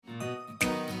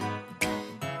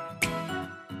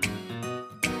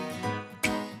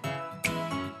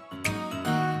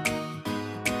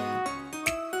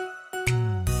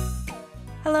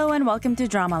everyone. Welcome to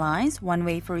Drama Lines, one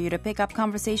way for you to pick up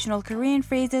conversational Korean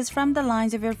phrases from the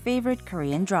lines of your favorite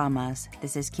Korean dramas.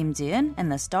 This is Kim Ji-eun, and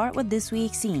let's start with this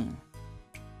week's scene.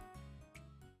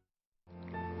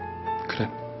 그래.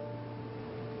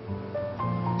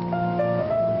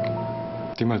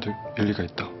 네 말도 일리가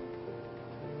있다.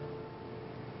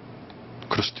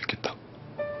 그럴 수도 있겠다.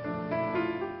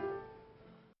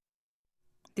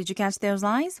 Did you catch those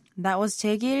lines? That was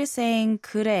Jae-gil saying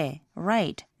그래,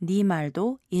 right. 네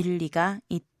말도 일리가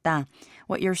있다.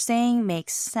 What you're saying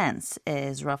makes sense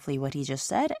is roughly what he just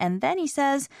said. And then he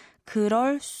says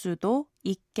그럴 수도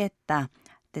있겠다.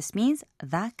 This means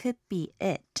that could be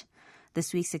it.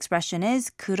 This week's expression is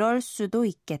그럴 수도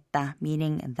있겠다,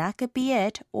 meaning that could be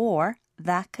it or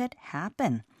that could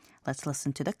happen. Let's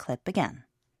listen to the clip again.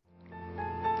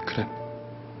 그래.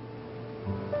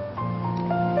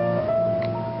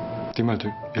 네 말도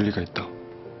일리가 있다.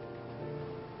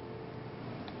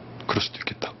 그럴 수도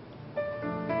있겠다.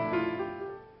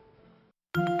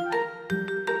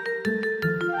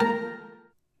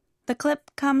 The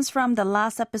clip comes from the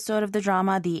last episode of the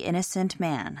drama The Innocent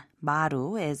Man.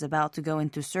 Maru is about to go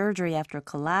into surgery after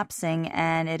collapsing,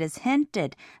 and it is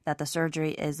hinted that the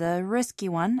surgery is a risky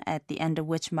one, at the end of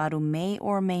which Maru may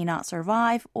or may not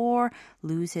survive or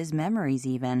lose his memories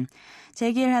even.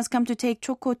 Jae-gil has come to take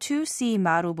Choko to see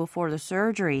Maru before the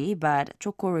surgery, but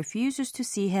Choko refuses to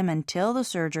see him until the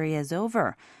surgery is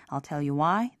over. I'll tell you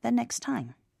why the next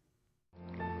time.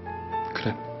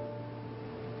 그래.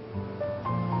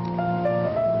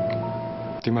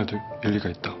 네 말도 일리가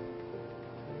있다.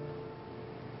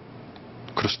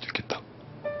 그럴 수도 있겠다.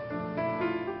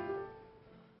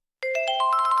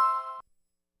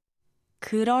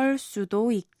 그럴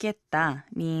수도 있겠다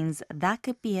means that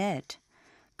could be it.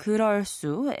 그럴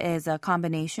수 is a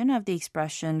combination of the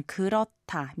expression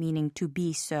그렇다, meaning to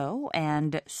be so,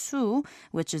 and 수,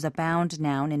 which is a bound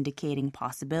noun indicating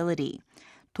possibility.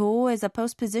 도 is a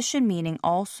postposition meaning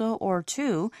also or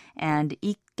to, and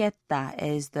있겠다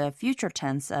is the future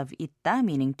tense of 있다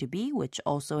meaning to be, which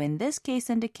also in this case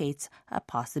indicates a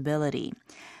possibility.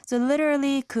 So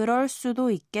literally, 그럴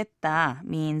수도 있겠다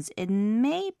means it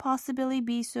may possibly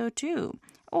be so too,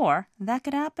 or that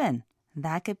could happen.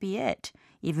 That could be it,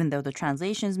 even though the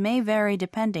translations may vary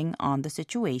depending on the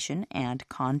situation and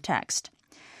context.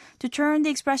 To turn the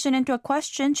expression into a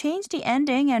question, change the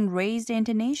ending and raise the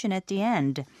intonation at the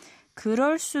end.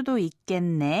 그럴 수도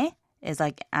있겠네 is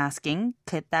like asking,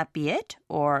 could that be it?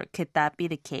 Or could that be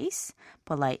the case?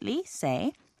 Politely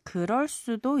say, 그럴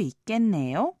수도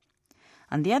있겠네요.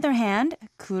 On the other hand,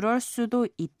 그럴 수도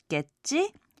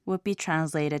있겠지 would be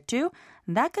translated to,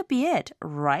 that could be it,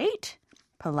 right?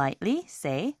 Politely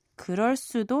say, 그럴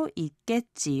수도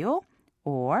있겠지요.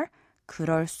 Or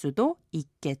그럴 수도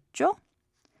있겠죠.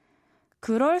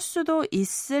 그럴 수도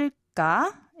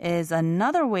있을까 is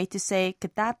another way to say,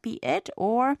 could that be it?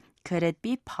 Or could it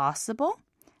be possible?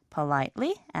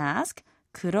 Politely ask,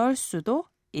 그럴 수도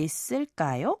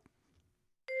있을까요?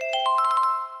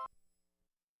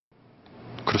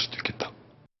 그럴 수도 있겠다.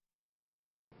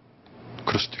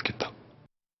 그럴 수도 있겠다.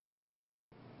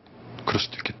 그럴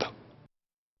수도 있겠다.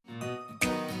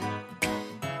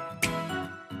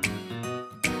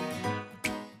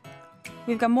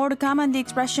 We've got more to come on the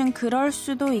expression 그럴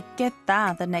수도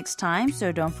있겠다 the next time,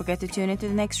 so don't forget to tune into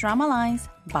the next Drama Lines.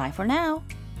 Bye for now.